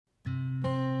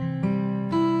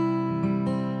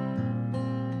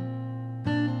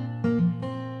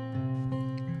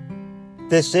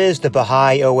This is the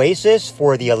Baha'i Oasis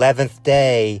for the 11th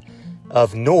day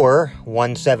of Nur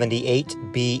 178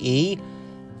 BE,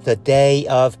 the day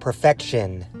of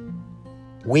perfection.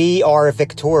 We are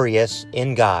victorious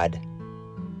in God.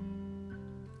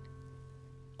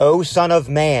 O Son of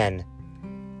Man,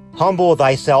 humble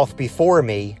thyself before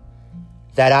me,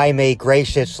 that I may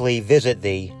graciously visit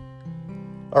thee.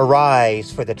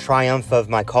 Arise for the triumph of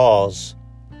my cause,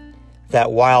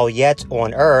 that while yet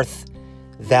on earth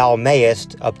thou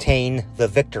mayest obtain the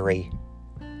victory.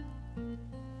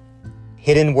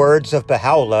 Hidden Words of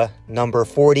Baha'u'llah, number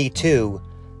 42,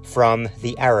 from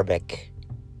the Arabic.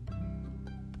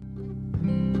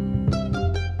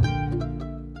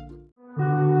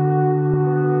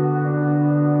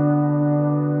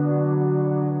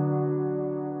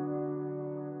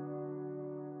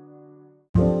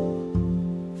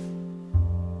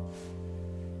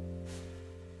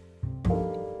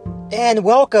 And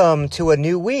welcome to a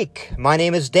new week. My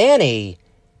name is Danny.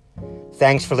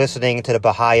 Thanks for listening to the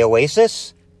Baha'i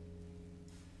Oasis.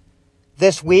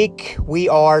 This week, we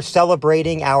are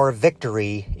celebrating our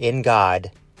victory in God,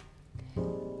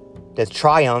 the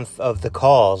triumph of the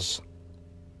cause.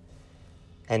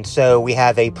 And so we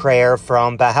have a prayer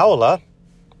from Baha'u'llah.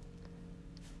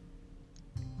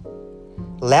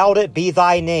 Lauded be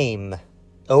thy name,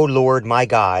 O Lord my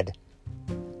God.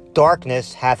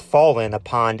 Darkness hath fallen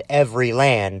upon every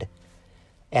land,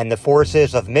 and the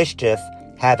forces of mischief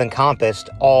have encompassed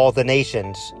all the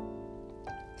nations.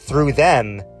 Through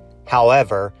them,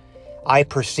 however, I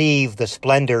perceive the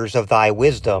splendors of thy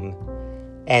wisdom,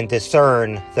 and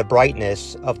discern the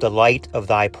brightness of the light of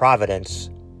thy providence.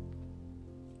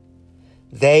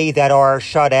 They that are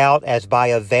shut out as by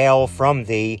a veil from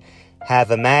thee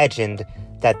have imagined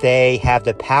that they have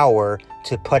the power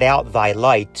to put out thy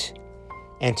light,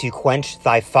 and to quench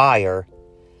thy fire,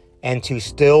 and to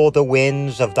still the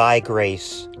winds of thy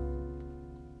grace.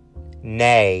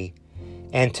 Nay,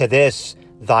 and to this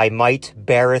thy might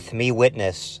beareth me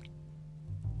witness.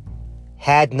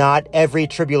 Had not every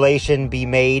tribulation be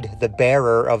made the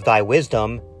bearer of thy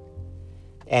wisdom,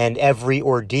 and every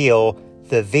ordeal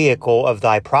the vehicle of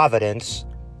thy providence,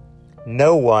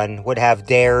 no one would have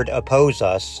dared oppose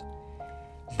us,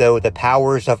 though the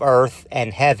powers of earth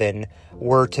and heaven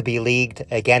were to be leagued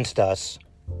against us.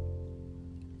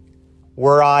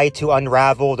 Were I to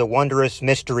unravel the wondrous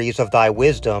mysteries of thy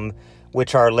wisdom,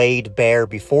 which are laid bare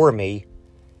before me,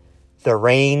 the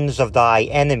reins of thy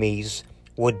enemies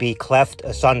would be cleft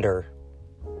asunder.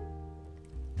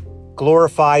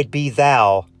 Glorified be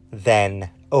thou,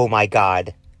 then, O my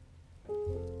God.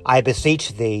 I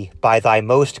beseech thee by thy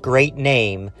most great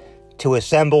name to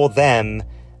assemble them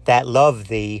that love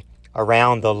thee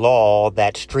around the law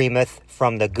that streameth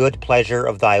from the good pleasure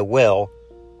of thy will,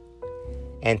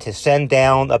 and to send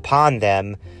down upon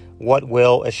them what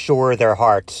will assure their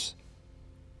hearts.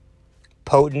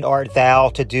 Potent art thou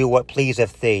to do what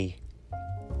pleaseth thee.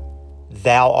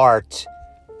 Thou art,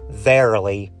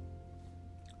 verily,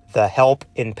 the help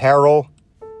in peril,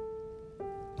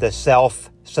 the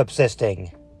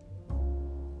self-subsisting.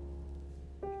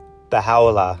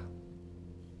 Baha'u'llah.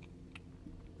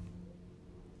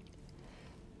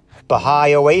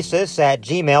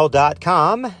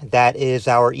 BahaiOasis@gmail.com. That is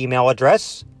our email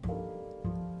address.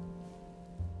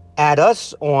 Add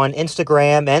us on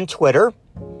Instagram and Twitter.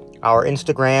 Our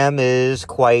Instagram is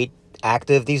quite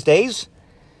active these days.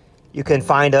 You can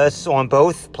find us on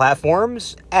both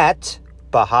platforms at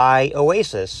Baha'i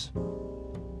Oasis.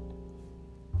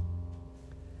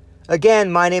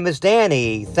 Again, my name is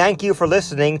Danny. Thank you for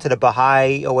listening to the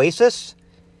Baha'i Oasis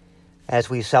as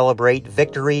we celebrate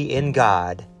victory in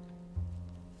God.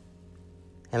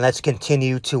 And let's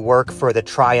continue to work for the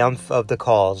triumph of the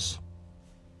cause.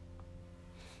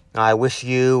 I wish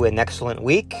you an excellent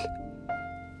week.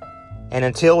 And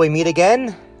until we meet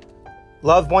again,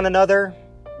 love one another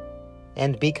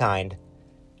and be kind.